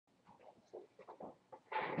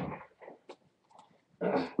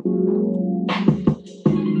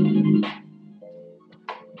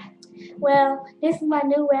Well, this is my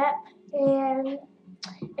new rap, and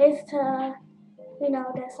it's to,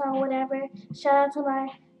 that song, whatever. Shout out to my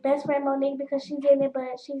best friend Monique because she's in it,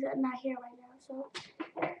 but she's not here right now. So,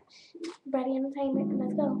 Bratty Entertainment,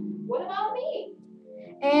 let's go. What about me?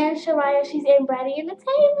 And Shariah, she's in Bratty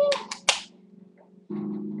Entertainment.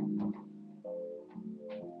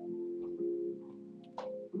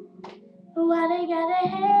 Why they gotta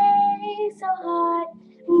hate so hard?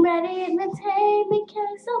 Bratty Entertainment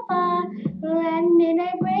came so far. Riding in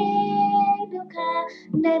a brand new car.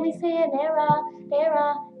 They be saying they raw, they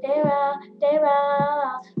raw, they raw, they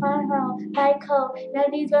raw. Fight cold. None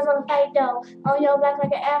of these girls wanna fight though. On your block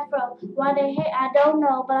like an afro. Why they hate, I don't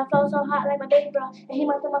know. But I flow so hot like my big bro. And he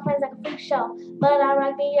must do my friends like a freak show. But I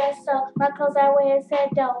rock BS so my clothes I wear is said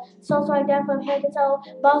though. So swag down from head to toe.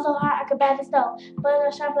 Ball so hot I could bat the stove. But I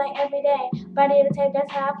shop like every day. Body to tape,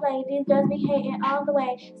 that's how I play. These girls be hating all the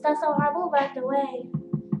way. Stuff so hard, move out the way.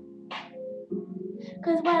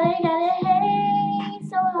 Cause why they gotta hate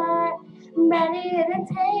so hard? Body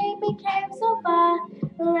Entertainment came so far.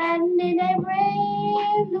 Riding in a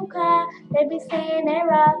brand new car. They be saying they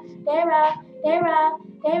raw, they raw, they raw,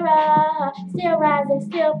 they raw. Still rising,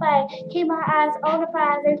 still fight. Keep my eyes on the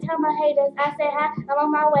prize and tell my haters I say hi. I'm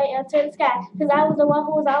on my way up to the sky. Cause I was the one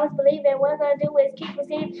who was always believing. What I'm gonna do is keep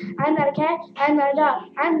receiving. I'm not a cat, I'm not a dog.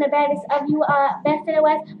 I'm the baddest of you best in the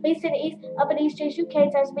west, beast in the east, up in these streets, you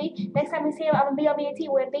can't touch me. Next time you see him, I'm gonna be on BT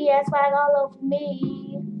with BS swag all over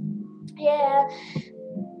me. Yeah,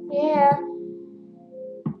 yeah.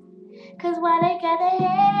 Cause why they gotta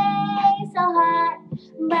hate so hard?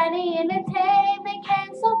 Body Entertainment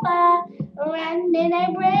came so far. Running in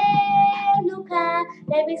a brand new car.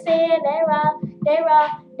 They be saying they raw, they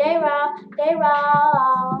raw, they raw, they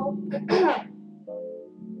raw.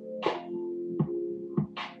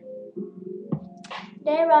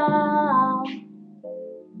 They raw.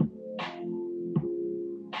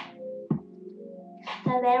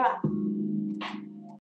 They raw.